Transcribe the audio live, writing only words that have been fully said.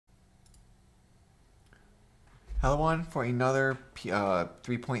Hello everyone for another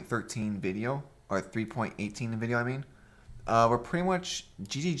 3.13 video, or 3.18 video I mean. We're pretty much,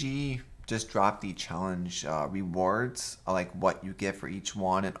 GGG just dropped the challenge rewards, like what you get for each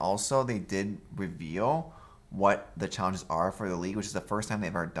one, and also they did reveal what the challenges are for the league, which is the first time they've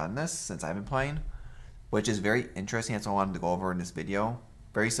ever done this since I've been playing, which is very interesting. That's what I wanted to go over in this video.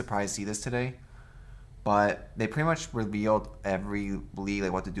 Very surprised to see this today. But they pretty much revealed every league,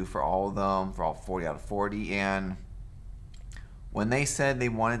 like what to do for all of them, for all 40 out of 40. And when they said they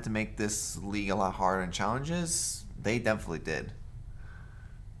wanted to make this league a lot harder in challenges, they definitely did.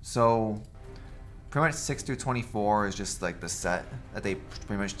 So pretty much 6 through 24 is just like the set that they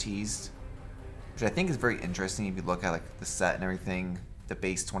pretty much teased, which I think is very interesting if you look at like the set and everything, the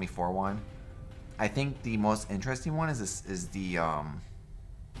base 24 one. I think the most interesting one is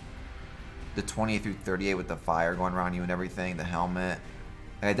the 28 through 38 with the fire going around you and everything, the helmet.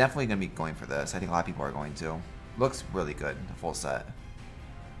 Like, I'm definitely going to be going for this. I think a lot of people are going to. Looks really good, the full set.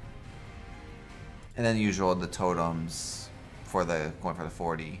 And then the usual, the totems for going for the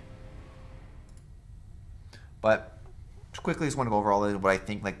 40. But quickly just want to go over all of what I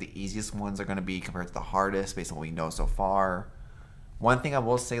think like the easiest ones are going to be compared to the hardest based on what we know so far. One thing I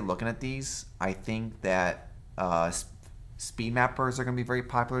will say looking at these, I think that speed mappers are going to be very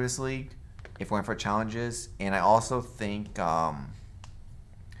popular this league if we're going for challenges. And I also think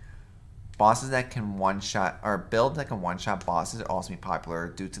bosses that can one-shot, or builds that can one-shot bosses are also be popular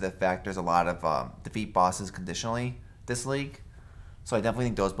due to the fact there's a lot of defeat bosses conditionally this league. So I definitely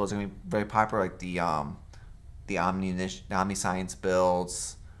think those builds are going to be very popular, like the Omniscience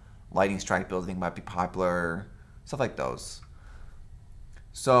builds, Lightning Strike builds I think might be popular, stuff like those.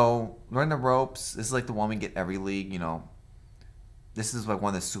 So learn the ropes, this is like the one we get every league, you know. This is like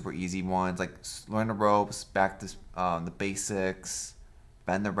one of the super easy ones, like learn the ropes, back to the basics,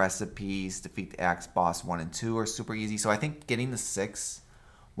 bend the recipes, defeat the axe boss 1 and 2 are super easy. So I think getting the 6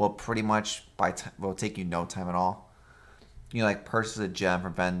 will pretty much will take you no time at all. You know, like purchase a gem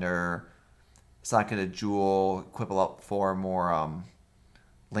from vendor, socket a jewel, equip up 4 more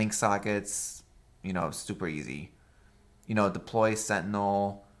link sockets. You know, super easy. You know, deploy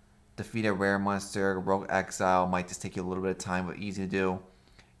sentinel, defeat a rare monster, rogue exile might just take you a little bit of time, but easy to do.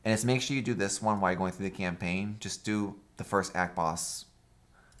 And just make sure you do this one while you're going through the campaign. Just do the first act boss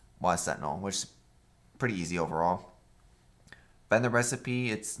while sentinel, which is pretty easy overall. Bend the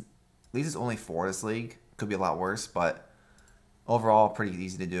recipe, at least it's only 4 this league. Could be a lot worse, but overall pretty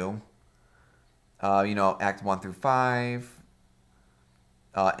easy to do. You know, act 1 through 5.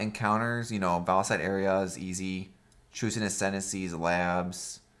 Encounters, you know, Valside area is easy. Choose an Ascendancies,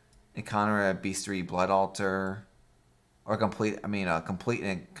 labs. Encounter a Beastery Blood Altar. Or complete an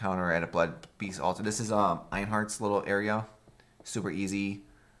encounter at a Blood Beast Altar. This is Ironheart's little area. Super easy.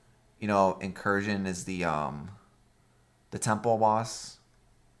 You know, Incursion is the temple boss.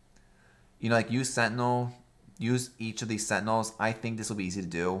 You know, like use Sentinel. Use each of these Sentinels. I think this will be easy to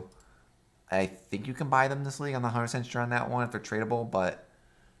do. I think you can buy them this league. I'm not 100% sure on that one if they're tradable, but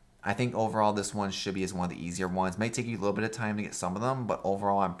I think overall this one should be as one of the easier ones. May take you a little bit of time to get some of them, but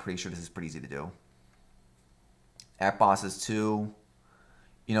overall I'm pretty sure this is pretty easy to do. Act bosses 2.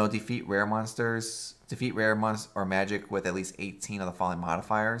 You know, defeat rare monsters. Defeat rare monsters or magic with at least 18 of the following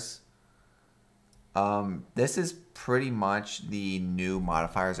modifiers. This is pretty much the new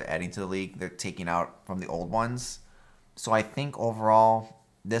modifiers they're adding to the league. They're taking out from the old ones. So I think overall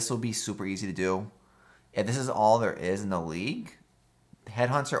this will be super easy to do. If this is all there is in the league,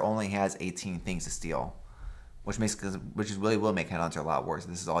 Headhunter only has 18 things to steal, which really will make Headhunter a lot worse.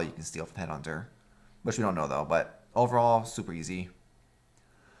 This is all you can steal from Headhunter, which we don't know though. But overall, super easy.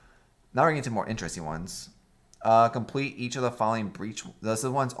 Now we're getting into more interesting ones. Complete each of the following breach. Those are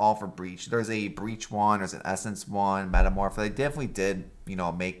the ones all for breach. There's a breach one. There's an essence one. Metamorph. They definitely did, you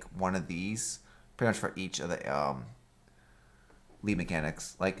know, make one of these pretty much for each of the lead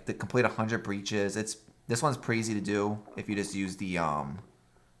mechanics. Like to complete 100 breaches. This one's pretty easy to do if you just use the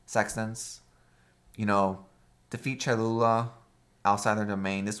sextants. You know, defeat Cholula outside their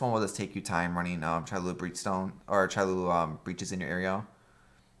domain. This one will just take you time running Cholula Breachstone or Cholula breaches in your area.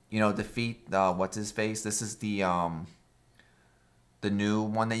 You know, defeat what's his face. This is the new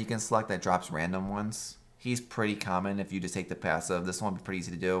one that you can select that drops random ones. He's pretty common if you just take the passive. This one will be pretty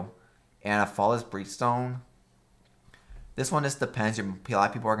easy to do. And a Flawless Breachstone. This one just depends. A lot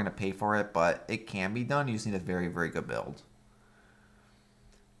of people are going to pay for it, but it can be done. You just need a very, very good build.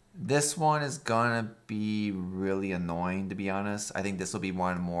 This one is going to be really annoying, to be honest. I think this will be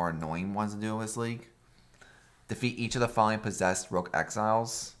one of the more annoying ones to do in this league. Defeat each of the following possessed rogue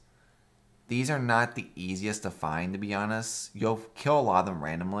exiles. These are not the easiest to find, to be honest. You'll kill a lot of them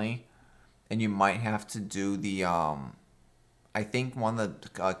randomly. and you might have to do the I think one of the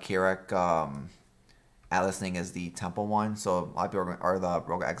Kirak Atlas thing is the temple one, so a lot of people are the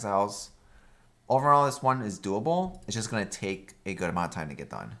Rogue Exiles. Overall, this one is doable. It's just going to take a good amount of time to get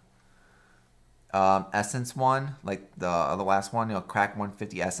done. Essence one, like the last one, crack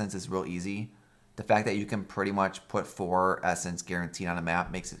 150 Essence is real easy. The fact that you can pretty much put 4 Essence guaranteed on a map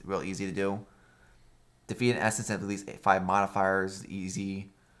makes it real easy to do. Defeat an Essence at least 5 modifiers,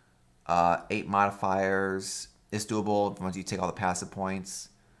 easy. 8 modifiers is doable once you take all the passive points.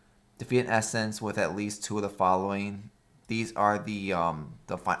 Defeat an Essence with at least 2 of the following. These are the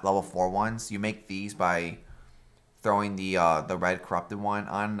level 4 ones. You make these by throwing the red corrupted one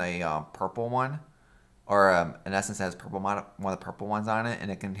on a purple one, or an Essence that has one of the purple ones on it,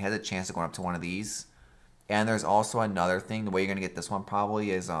 and it has a chance of going up to one of these. And there's also another thing. The way you're gonna get this one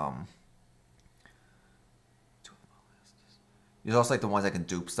probably is there's also like the ones that can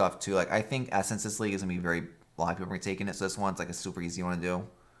dupe stuff too. Like I think Essence this league is gonna be a lot of people are taking it, so this one's like a super easy one to do.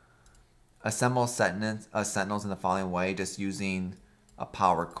 Assemble sentinels in the following way, just using a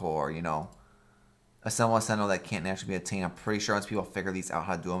power core, Assemble a sentinel that can't naturally be attained. I'm pretty sure once people figure these out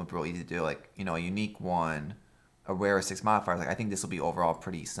how to do them, it's real easy to do. Like, a unique one, a rare 6 modifiers. Like I think this will be overall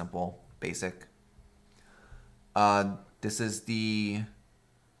pretty simple, basic. This is the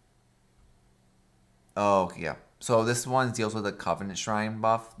yeah. So this one deals with the Covenant Shrine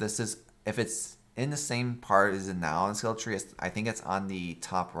buff. This is, if it's in the same part as it now in the skill tree, I think it's on the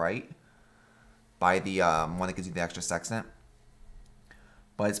top right by the one that gives you the extra sextant.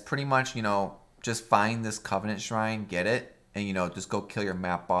 But it's pretty much, just find this Covenant Shrine, get it, and, just go kill your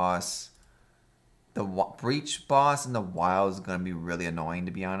map boss. The Breach boss in the wild is going to be really annoying,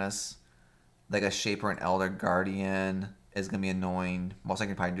 to be honest. Like a Shaper and Elder Guardian is going to be annoying. Most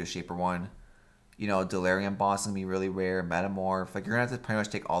likely probably do a Shaper one. Delirium boss is going to be really rare. Metamorph. Like, you're going to have to pretty much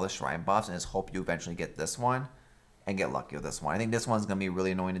take all the Shrine buffs and just hope you eventually get this one and get lucky with this one. I think this one's going to be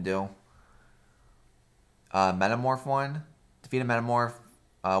really annoying to do. Metamorph one. Defeat a Metamorph,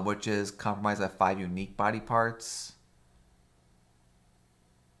 which is compromised by 5 unique body parts.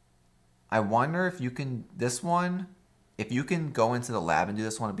 I wonder if you can, this one, if you can go into the lab and do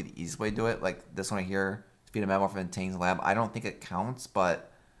this one, it'd be the easiest way to do it. Like this one right here, defeat a Metamorph in Tane's lab. I don't think it counts,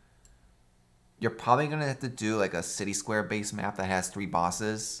 but you're probably going to have to do like a city square based map that has 3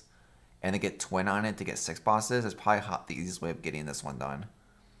 bosses and then get twin on it to get 6 bosses. It's probably the easiest way of getting this one done.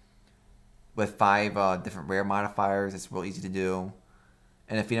 With 5 different rare modifiers, it's real easy to do.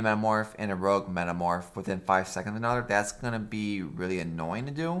 And defeat a Metamorph and a Rogue Metamorph within 5 seconds of another, that's going to be really annoying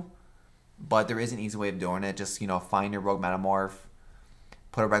to do. But there is an easy way of doing it. Just, find your Rogue Metamorph,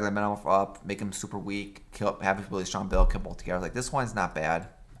 put a regular Metamorph up, make him super weak, have a really strong build, kill both together. Like, this one's not bad.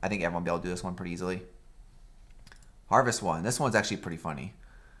 I think everyone will be able to do this one pretty easily. Harvest one. This one's actually pretty funny.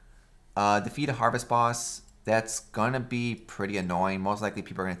 Defeat a Harvest boss. That's going to be pretty annoying. Most likely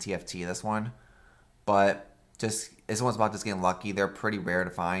people are going to TFT this one. But this one's about just getting lucky. They're pretty rare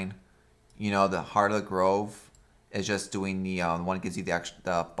to find. The Heart of the Grove is just doing the one that gives you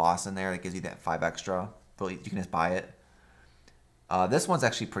the boss in there that gives you that 5 extra. You can just buy it. This one's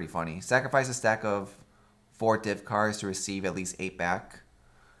actually pretty funny. Sacrifice a stack of 4 div cards to receive at least 8 back.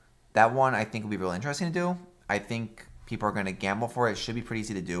 That one I think will be really interesting to do. I think people are going to gamble for it. It should be pretty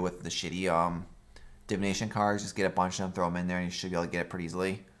easy to do with the shitty divination cards. Just get a bunch of them, throw them in there, and you should be able to get it pretty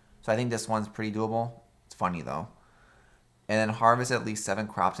easily. So I think this one's pretty doable. It's funny though. And then harvest at least 7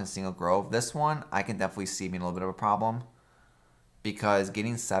 crops in a single grove. This one I can definitely see being a little bit of a problem because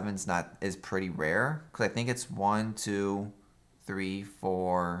getting 7 is pretty rare. Because I think it's 1, 2, 3,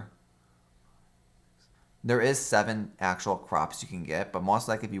 4. There is 7 actual crops you can get, but most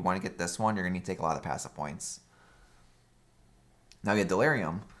likely if you want to get this one, you're going to need to take a lot of passive points. Now we get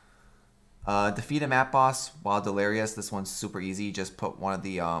Delirium. Defeat a map boss while delirious. This one's super easy. Just put one of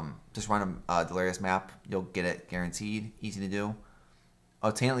the just run a delirious map. You'll get it guaranteed. Easy to do.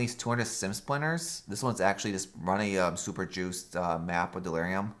 Obtain at least 200 sim splinters. This one's actually just run a super juiced map with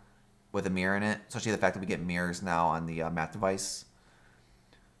delirium with a mirror in it. Especially the fact that we get mirrors now on the map device.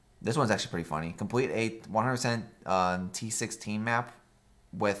 This one's actually pretty funny. Complete a 100% T16 map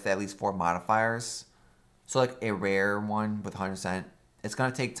with at least 4 modifiers. So like a rare one with 100%. It's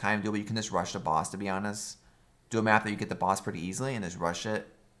going to take time to do, but you can just rush the boss, to be honest. Do a map that you get the boss pretty easily and just rush it,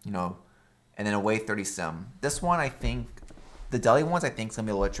 and then away 30 sim. This one, I think, the deli ones, I think, is going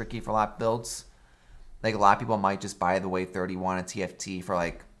to be a little tricky for a lot of builds. Like, a lot of people might just buy the way 31 and TFT for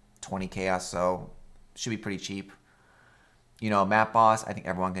like 20k or so. Should be pretty cheap. Map boss, I think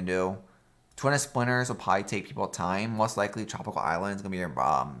everyone can do. 200 splinters will probably take people time. Most likely, Tropical Island is going to be your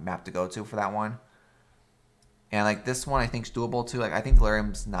map to go to for that one. And like this one I think is doable too. Like I think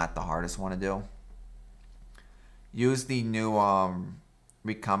Delirium's not the hardest one to do. Use the new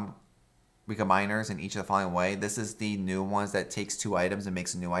recombiners in each of the following way. This is the new ones that takes 2 items and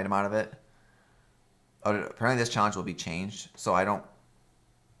makes a new item out of it. Oh, apparently this challenge will be changed. So I don't...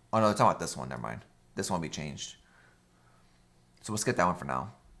 Oh no, it's talking about this one. Never mind. This one will be changed. So we'll skip that one for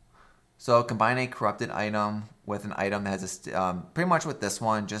now. So combine a corrupted item with an item that has a... pretty much with this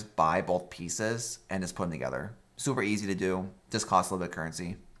one, just buy both pieces and just put them together. Super easy to do. Just costs a little bit of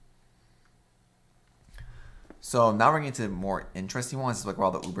currency. So now we're getting into more interesting ones. This is like where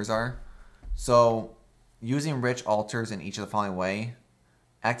all the Ubers are. So using rich altars in each of the following way.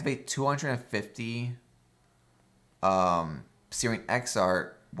 Activate 250 Searing X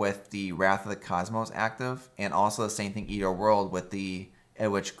art with the Wrath of the Cosmos active. And also the same thing, Eater World with the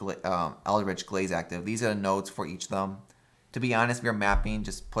Eldritch Glaze active. These are the nodes for each of them. To be honest, if you're mapping,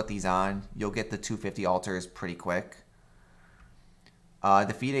 just put these on. You'll get the 250 altars pretty quick.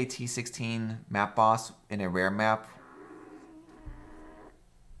 Defeat a T16 map boss in a rare map.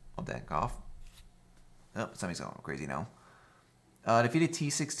 I'll back off. Oh, something's going crazy now. Defeat a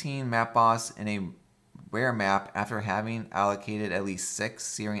T16 map boss in a rare map after having allocated at least 6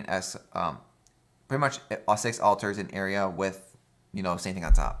 Searing S, pretty much 6 altars in area with, you know, same thing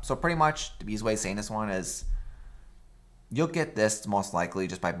on top. So pretty much the easiest way of saying this one is you'll get this most likely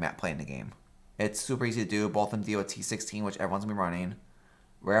just by playing the game. It's super easy to do. Both of them deal with T16, which everyone's gonna be running.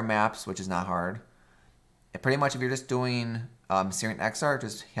 Rare maps, which is not hard. And pretty much if you're just doing Searing XR,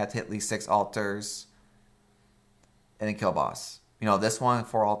 just have to hit at least 6 altars and then kill boss. You know, this one,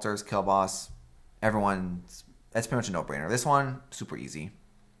 4 altars, kill boss. Everyone's, that's pretty much a no-brainer. This one, super easy.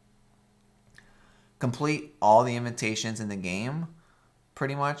 Complete all the invitations in the game,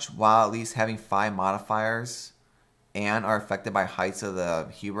 pretty much, while at least having 5 modifiers and are affected by heights of the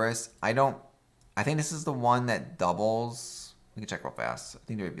hubris. I think this is the one that doubles. We can check real fast. I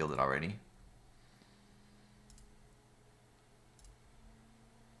think they revealed it already.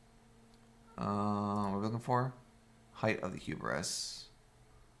 What are we looking for? Height of the hubris.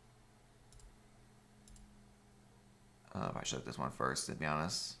 I should have this one first, to be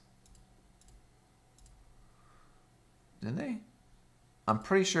honest. Didn't they? I'm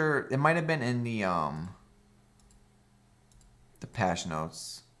pretty sure it might have been in the patch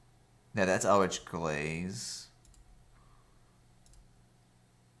notes. Yeah, that's Eldritch Glaze.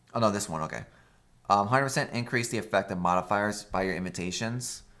 Oh no, this one, okay. 100% increase the effect of modifiers by your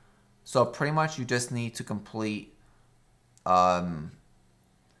invitations. So pretty much you just need to complete the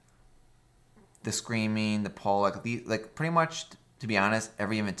Screaming, the Pole, like pretty much, to be honest,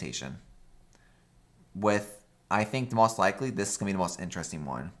 every invitation. With, I think the most likely, this is going to be the most interesting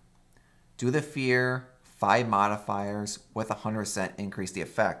one. Do the Fear, 5 modifiers with 100% increase the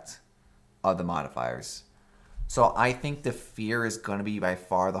effect of the modifiers. So I think the Fear is going to be by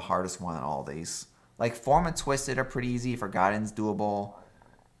far the hardest one on all these. Like Form and Twisted are pretty easy. Forgotten's doable.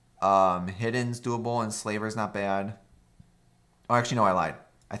 Hidden's doable, and Slaver's not bad. Oh, actually, no, I lied.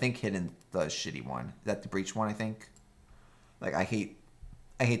 I think Hidden's the shitty one. Is that the Breach one, I think? Like, I hate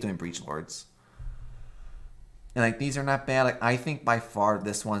doing Breach Lords. And, like, these are not bad. Like, I think by far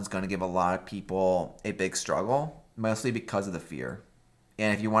this one's going to give a lot of people a big struggle. Mostly because of the Fear.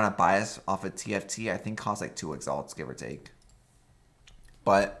 And if you want to buy us off of TFT, I think it costs like 2 exalts, give or take.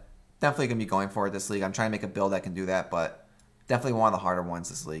 But definitely going to be going for it this league. I'm trying to make a build that can do that, but definitely one of the harder ones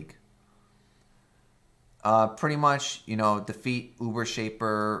this league. Pretty much, you know, defeat Uber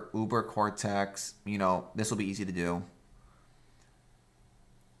Shaper, Uber Cortex. You know, this will be easy to do.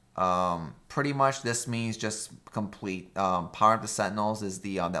 Pretty much this means just complete. Power up the Sentinels is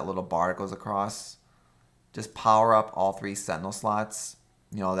the that little bar that goes across. Just power up all 3 Sentinel slots.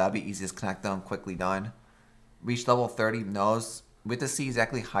 You know, that'd be easy to connect them, quickly done. Reach level 30 nose. We have to see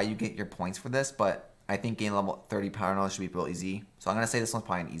exactly how you get your points for this, but I think gain level 30 power nose should be real easy. So I'm going to say this one's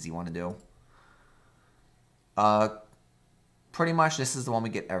probably an easy one to do. Pretty much this is the one we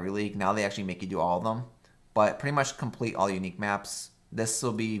get every league. Now they actually make you do all of them. But pretty much complete all unique maps. This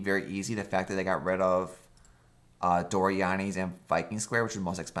will be very easy. The fact that they got rid of Doriani's and Viking Square, which are the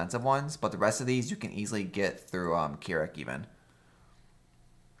most expensive ones. But the rest of these you can easily get through Kirik even.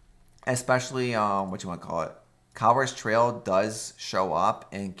 Especially, what you want to call it. Calvar's Trail does show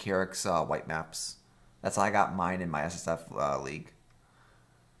up in Kirik's white maps. That's how I got mine in my SSF league.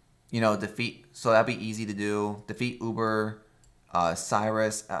 You know, defeat, so that'd be easy to do. Defeat Uber,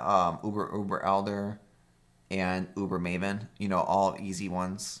 Cyrus, Uber Elder, and Uber Maven. You know, all easy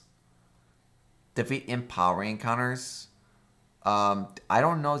ones. Defeat Empowering Encounters. I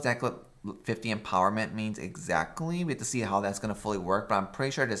don't know exactly. 50 empowerment means exactly. We have to see how that's going to fully work, but I'm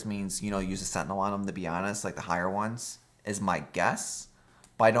pretty sure this means, use a sentinel on them, to be honest, like the higher ones, is my guess.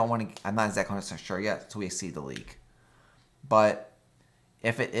 But I'm not exactly 100% sure yet, so we see the leak. But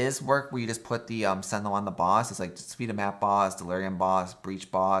if it is work where you just put the sentinel on the boss, it's like Speed of Map boss, Delirium boss,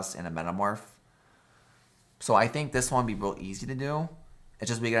 Breach boss, and a Metamorph. So I think this one would be real easy to do. It's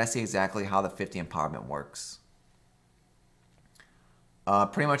just we gotta see exactly how the 50 empowerment works.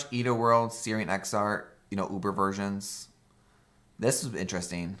 Pretty much Eater World, Syrian Exart, Uber versions. This is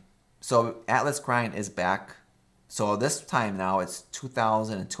interesting. So Atlas Grind is back. So this time now it's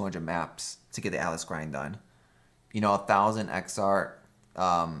 2,200 maps to get the Atlas Grind done. 1,000 Exart,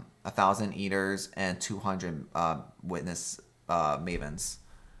 1,000 Eaters, and 200 Witness Mavens.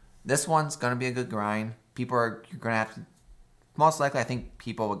 This one's gonna be a good grind. You're gonna have to, most likely I think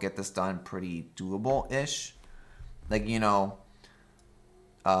people will get this done pretty doable-ish. Like, the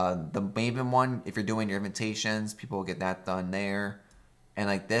Maven one, if you're doing your invitations, people will get that done there. And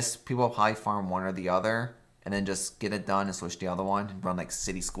like this, people will probably farm one or the other and then just get it done and switch the other one and run like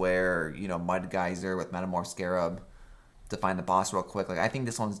City Square or, Mud Geyser with Metamorph Scarab to find the boss real quick. Like, I think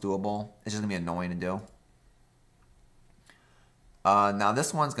this one's doable. It's just gonna be annoying to do. Now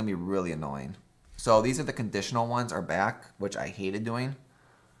this one's gonna be really annoying. So these are the conditional ones are back, which I hated doing.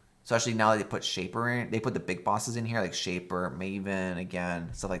 Especially now that they put Shaper in. They put the big bosses in here, like Shaper, Maven,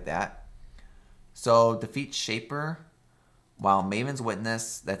 again, stuff like that. So defeat Shaper while Maven's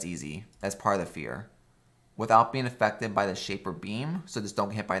Witness, that's easy. That's part of the fear. Without being affected by the Shaper beam, so just don't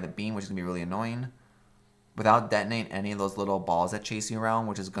get hit by the beam, which is going to be really annoying. Without detonating any of those little balls that chase you around,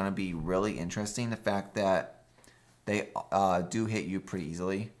 which is going to be really interesting. The fact that they do hit you pretty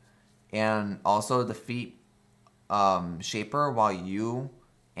easily. And also defeat Shaper while you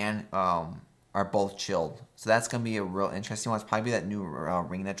and are both chilled. So that's going to be a real interesting one. It's probably that new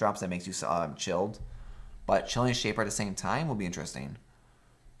ring that drops that makes you chilled. But chilling Shaper at the same time will be interesting.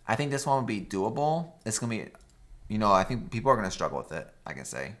 I think this one will be doable. It's going to be, I think people are going to struggle with it, I can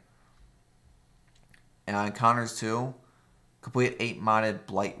say. And Encounters 2, complete 8 modded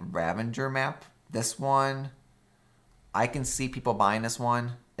Blight Ravager map. This one, I can see people buying this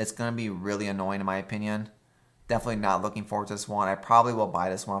one. It's going to be really annoying in my opinion. Definitely not looking forward to this one. I probably will buy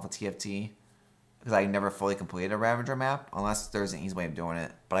this one off of TFT because I never fully completed a Ravager map unless there's an easy way of doing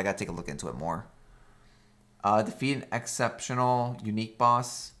it. But I got to take a look into it more. Defeat an exceptional unique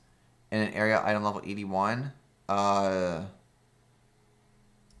boss in an area item level 81.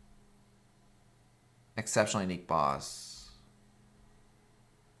 Exceptional unique boss.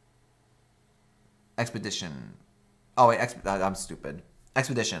 Expedition. Oh wait, I'm stupid.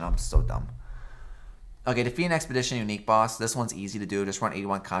 Expedition. I'm so dumb. Okay, defeat an Expedition unique boss. This one's easy to do. Just run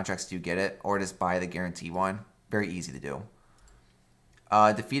 81 contracts till you get it, or just buy the guarantee one. Very easy to do.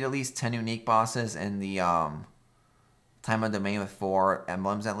 Defeat at least 10 unique bosses in the time of domain with 4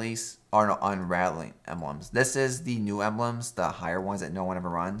 emblems at least. Or no, unraveling emblems. This is the new emblems, the higher ones that no one ever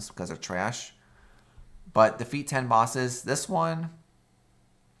runs because they're trash. But defeat 10 bosses. This one,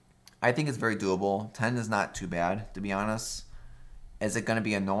 I think it's very doable. 10 is not too bad, to be honest. Is it going to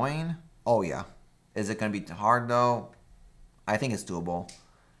be annoying? Oh, yeah. Is it going to be hard, though? I think it's doable.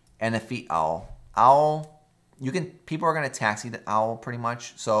 And defeat Owl. Owl, people are going to taxi the Owl pretty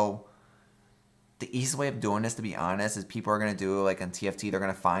much. So the easiest way of doing this, to be honest, is people are going to do, like on TFT, they're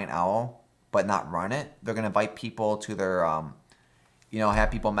going to find Owl, but not run it. They're going to invite people to their,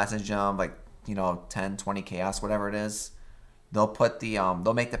 have people message them, like, 10, 20 chaos, whatever it is. They'll put the,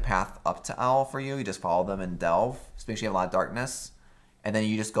 they'll make the path up to Owl for you. You just follow them and delve, especially if you have a lot of darkness. And then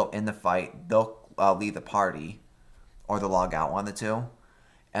you just go in the fight. They'll leave the party, or they'll log out, one of the two.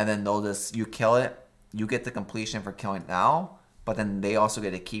 And then you kill it. You get the completion for killing Owl, but then they also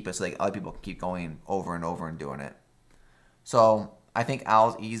get to keep it so like other people can keep going over and over and doing it. So I think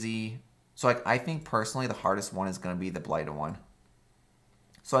Owl's easy. So like I think personally the hardest one is going to be the Blighted one.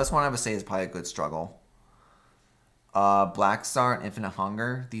 So this one I would say is probably a good struggle. Black Star and Infinite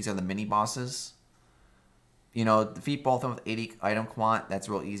Hunger. These are the mini bosses. Defeat both of them with 80 item quant. That's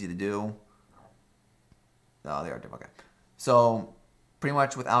real easy to do. Oh, they are different. Okay. So pretty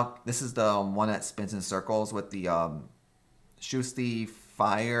much this is the one that spins in circles with the shoots the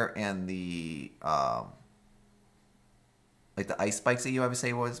fire and the like the ice spikes that you always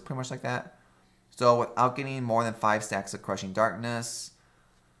say was pretty much like that. So without getting more than 5 stacks of Crushing Darkness.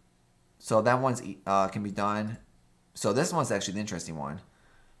 So that one's can be done. So this one's actually the interesting one.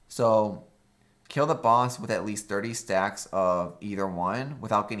 So kill the boss with at least 30 stacks of either one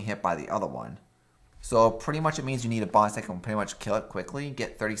without getting hit by the other one. So pretty much it means you need a boss that can pretty much kill it quickly,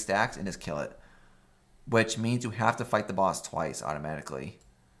 get 30 stacks, and just kill it. Which means you have to fight the boss twice automatically.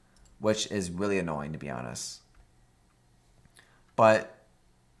 which is really annoying to be honest. But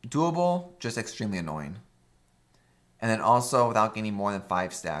doable, just extremely annoying. And then also without getting more than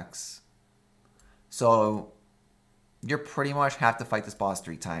 5 stacks. So you pretty much have to fight this boss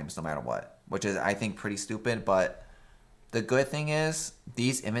 3 times no matter what, which is, I think, pretty stupid. But the good thing is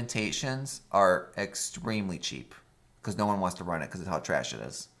these invitations are extremely cheap because no one wants to run it because of how trash it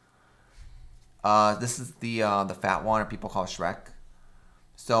is. This is the fat one, or people call Shrek.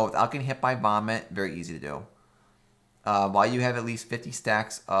 So without getting hit by vomit, very easy to do. While you have at least 50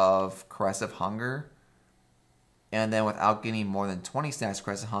 stacks of Caressive Hunger, and then without getting more than 20 stacks of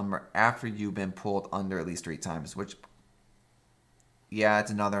Caressive Hunger after you've been pulled under at least 3 times, which, yeah, it's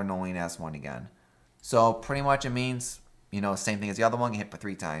another annoying ass one again. So pretty much it means, same thing as the other one, get hit by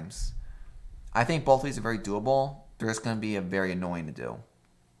 3 times. I think both of these are very doable. They're just going to be very annoying to do.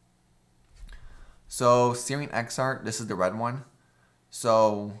 So Searing Exarch, this is the red one.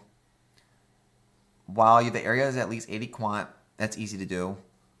 So while the area is at least 80 quant, that's easy to do.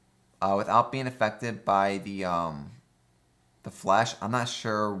 Without being affected by the flesh. I'm not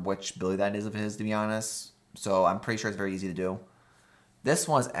sure which ability that is of his, to be honest. So I'm pretty sure it's very easy to do. This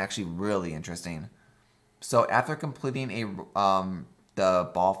one's actually really interesting. So after completing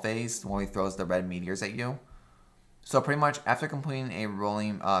the ball phase, when he throws the red meteors at you. So pretty much after completing a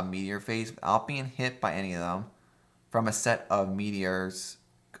rolling meteor phase without being hit by any of them, from a set of meteors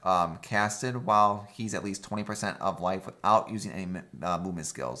casted while he's at least 20% of life without using any movement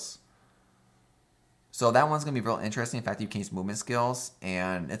skills. So that one's going to be real interesting. In fact, you can use movement skills,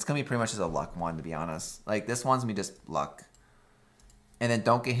 and it's going to be pretty much just a luck one, to be honest. Like, this one's going to be just luck. And then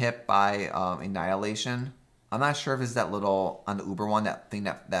don't get hit by Annihilation. I'm not sure if it's that little, on the Uber one, that thing,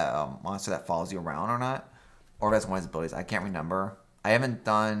 that monster that follows you around or not. Or if that's one of his abilities. I can't remember. I didn't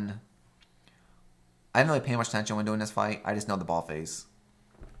really pay much attention when doing this fight. I just know the ball phase.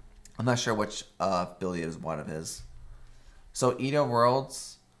 I'm not sure which ability is one of his. So Eat of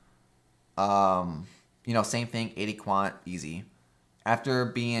Worlds, same thing, 80 quant, easy. After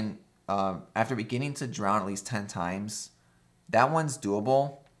beginning to drown at least 10 times, that one's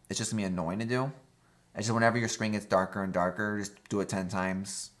doable. It's just gonna be annoying to do. It's just whenever your screen gets darker and darker, just do it 10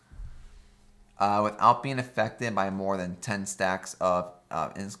 times. Without being affected by more than 10 stacks of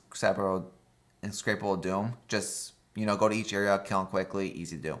Inscrapable Doom, just go to each area, kill them quickly,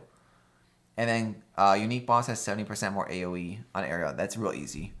 easy to do. And then Unique Boss has 70% more AoE on area. That's real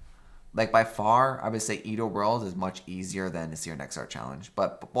easy. Like, by far, I would say Edo World is much easier than the Searing Exarch challenge.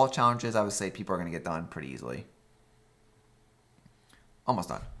 But both challenges, I would say people are going to get done pretty easily. Almost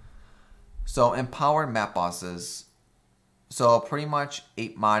done. So, empowered map bosses. So, pretty much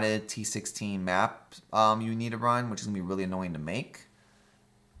 8 modded T16 maps you need to run, which is going to be really annoying to make.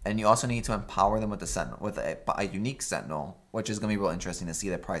 And you also need to empower them with a unique Sentinel, which is going to be real interesting to see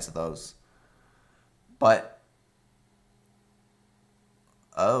the price of those. But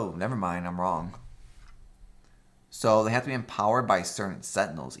oh, never mind, I'm wrong. So they have to be empowered by certain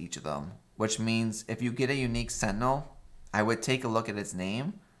Sentinels, each of them. Which means if you get a unique Sentinel, I would take a look at its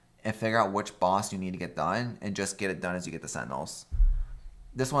name and figure out which boss you need to get done and just get it done as you get the Sentinels.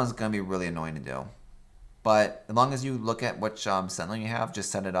 This one's going to be really annoying to do. But as long as you look at which Sentinel you have, just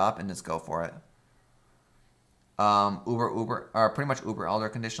set it up and just go for it. Pretty much Uber Elder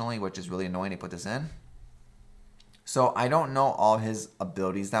conditionally, which is really annoying to put this in. So I don't know all his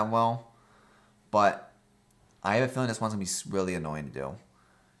abilities that well, but I have a feeling this one's going to be really annoying to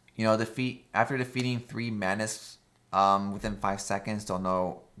do. After defeating 3 Madness within 5 seconds, don't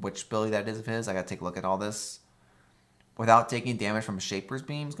know which ability that is of his. I got to take a look at all this. Without taking damage from Shaper's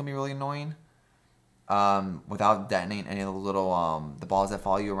Beam is going to be really annoying. Without detonating any of the little the balls that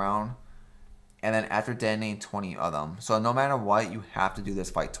follow you around. And then after detonating 20 of them. So no matter what, you have to do this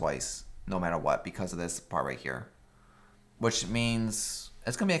fight twice. No matter what, because of this part right here. Which means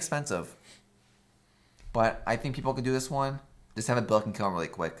it's going to be expensive. But I think people can do this one. Just have a build and kill them really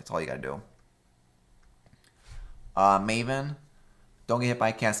quick. That's all you got to do. Maven. Don't get hit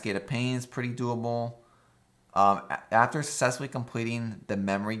by Cascade of Pain. It's pretty doable. After successfully completing the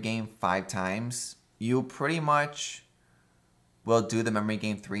memory game 5 times, you pretty much will do the memory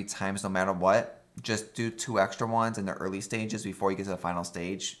game 3 times no matter what. Just do 2 extra ones in the early stages before you get to the final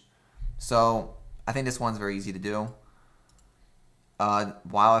stage. So I think this one's very easy to do.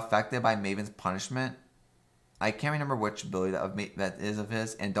 While affected by Maven's punishment, I can't remember which ability that is of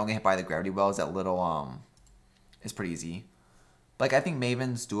his, and don't get hit by the gravity wells. That little is pretty easy. Like, I think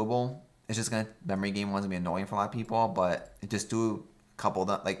Maven's doable. It's just memory game one's gonna be annoying for a lot of people, but just do a couple,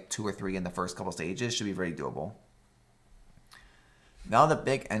 like 2 or 3 in the first couple stages should be very doable. Now the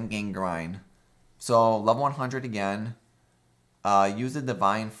big end game grind. So level 100 again. Use the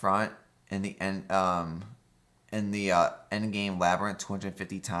Divine Front in the end game labyrinth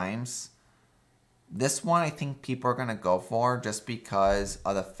 250 times. This one I think people are gonna go for just because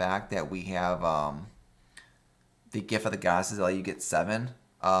of the fact that we have the Gift of the Goddesses that let you get 7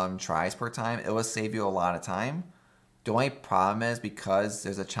 tries per time. It will save you a lot of time. The only problem is because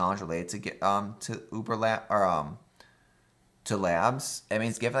there's a challenge related to get to Uber Lab or to labs. It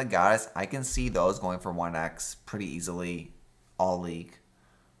means Gift of the Goddess. I can see those going for 1x pretty easily all league.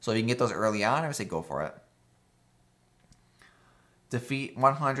 So if you can get those early on, I would say go for it. Defeat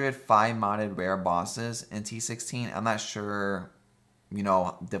 105 modded rare bosses in T16. I'm not sure,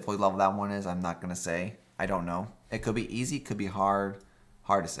 difficulty level that one is. I'm not gonna say. I don't know. It could be easy, could be hard.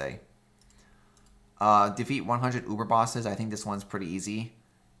 Hard to say. Defeat 100 Uber bosses. I think this one's pretty easy.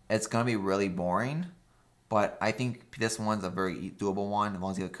 It's gonna be really boring, but I think this one's a very doable one as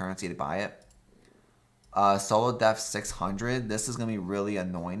long as you have the currency to buy it. Solo Death 600. This is gonna be really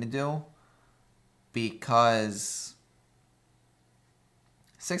annoying to do because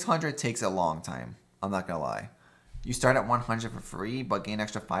 600 takes a long time. I'm not gonna lie. You start at 100 for free, but gain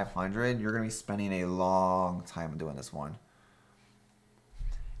extra 500. You're gonna be spending a long time doing this one.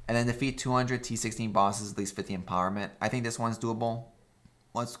 And then defeat 200 T16 bosses, at least 50 empowerment. I think this one's doable.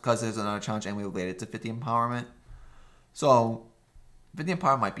 Once because there's another challenge anyway related to 50 empowerment. So 50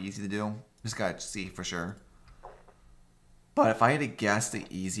 empowerment might be easy to do. Just gotta see for sure. But if I had to guess the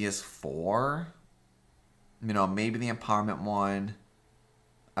easiest 4, maybe the empowerment one.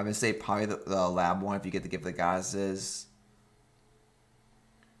 I would say probably the lab one if you get the Gift of the Goddesses.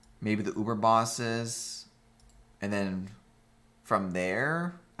 Maybe the Uber bosses. And then from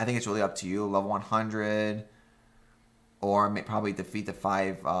there, I think it's really up to you. Level 100. Or probably defeat the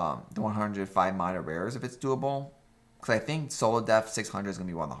 105 modded rares if it's doable. Because I think Solo Death 600 is going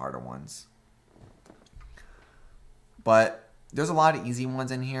to be one of the harder ones. But there's a lot of easy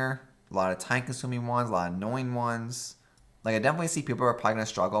ones in here. A lot of time-consuming ones. A lot of annoying ones. Like, I definitely see people are probably going to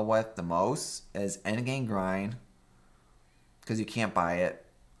struggle with the most is endgame grind. Because you can't buy it.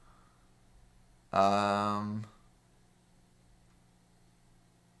 I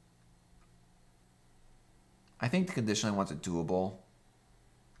think the conditioning ones are doable.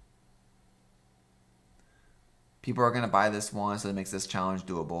 People are going to buy this one, so it makes this challenge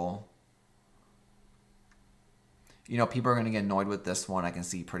doable. People are going to get annoyed with this one, I can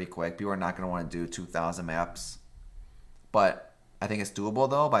see pretty quick. People are not going to want to do 2,000 maps. But I think it's doable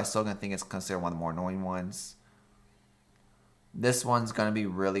though, but I still gonna think it's considered one of the more annoying ones. This one's gonna be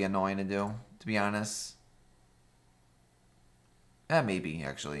really annoying to do, to be honest. Yeah, maybe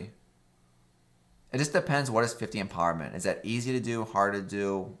actually. It just depends what is 50 empowerment. Is that easy to do, hard to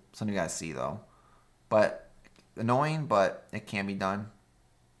do? Something you gotta see though. But annoying, but it can be done.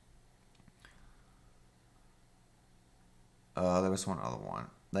 There was one other one.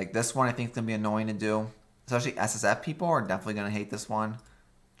 Like this one I think is gonna be annoying to do. Especially SSF people are definitely going to hate this one.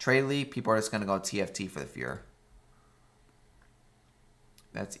 Trade League, people are just going to go TFT for the fear.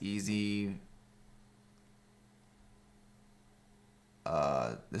 That's easy.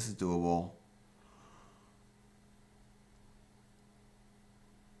 This is doable.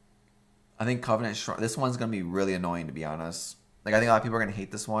 I think Covenant Shrine. This one's going to be really annoying, to be honest. Like, I think a lot of people are going to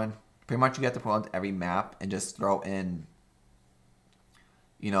hate this one. Pretty much you have to put on every map and just throw in,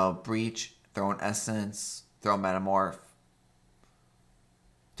 Breach, throw in Essence, throw in Metamorph,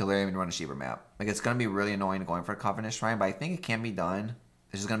 Delirium, and run a Sheeper map. Like, it's going to be really annoying going for a Covenant Shrine, but I think it can be done.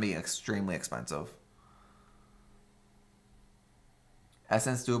 It's just going to be extremely expensive.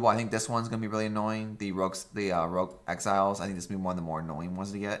 Essence doable. I think this one's going to be really annoying. The Rogue Exiles, I think this is going to be one of the more annoying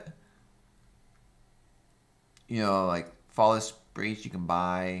ones to get. Like, Flawless Breach you can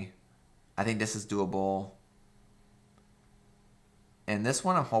buy. I think this is doable. And this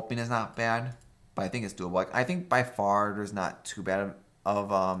one I'm hoping is not bad, but I think it's doable. Like, I think by far there's not too bad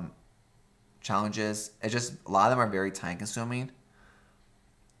of challenges. It's just a lot of them are very time consuming.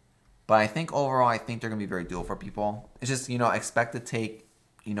 But I think overall, I think they're going to be very doable for people. It's just, expect to take,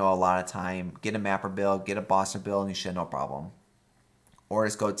 a lot of time. Get a mapper build, get a bosser build, and you should have no problem. Or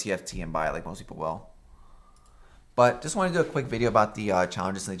just go TFT and buy it like most people will. But just want to do a quick video about the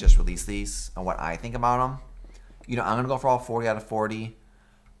challenges and they just released these and what I think about them. I'm going to go for all 40 out of 40.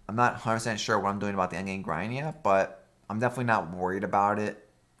 I'm not 100% sure what I'm doing about the endgame grind yet, but I'm definitely not worried about it,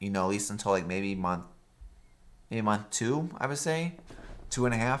 at least until like maybe month 2, I would say.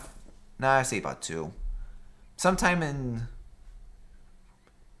 2.5. Nah, I say about 2. Sometime in,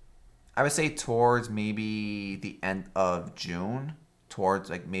 I would say towards maybe the end of June, towards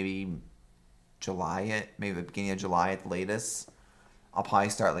like maybe July, maybe the beginning of July at the latest. I'll probably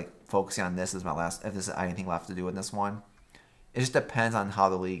start like focusing on this as my last, if there's anything left to do with this one. It just depends on how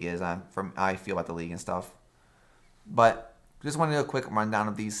the league is, on from how I feel about the league and stuff. But just wanted to do a quick rundown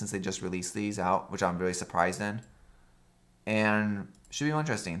of these since they just released these out, which I'm really surprised in, and should be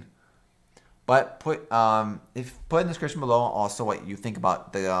interesting. But put in the description below also what you think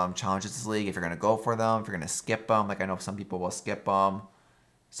about the challenges this league. If you're gonna go for them, if you're gonna skip them, like I know some people will skip them.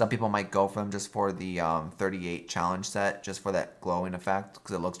 Some people might go for them just for the 38 challenge set, just for that glowing effect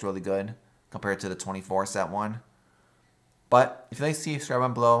because it looks really good compared to the 24 set one. But if you like to see, subscribe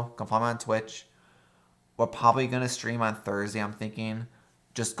down below. Come follow me on Twitch. We're probably gonna stream on Thursday. I'm thinking,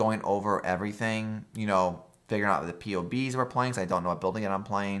 just going over everything. You know, figuring out the POBs we're playing. Cause I don't know what building yet I'm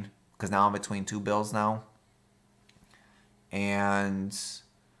playing. Because now I'm between 2 builds now. And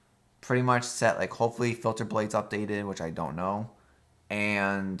pretty much set, like, hopefully filter blades updated, which I don't know.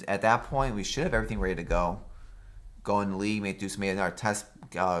 And at that point, we should have everything ready to go. Go in the league, maybe do some another test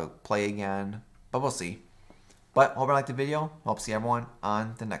play again. But we'll see. But hope you liked the video. Hope to see everyone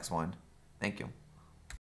on the next one. Thank you.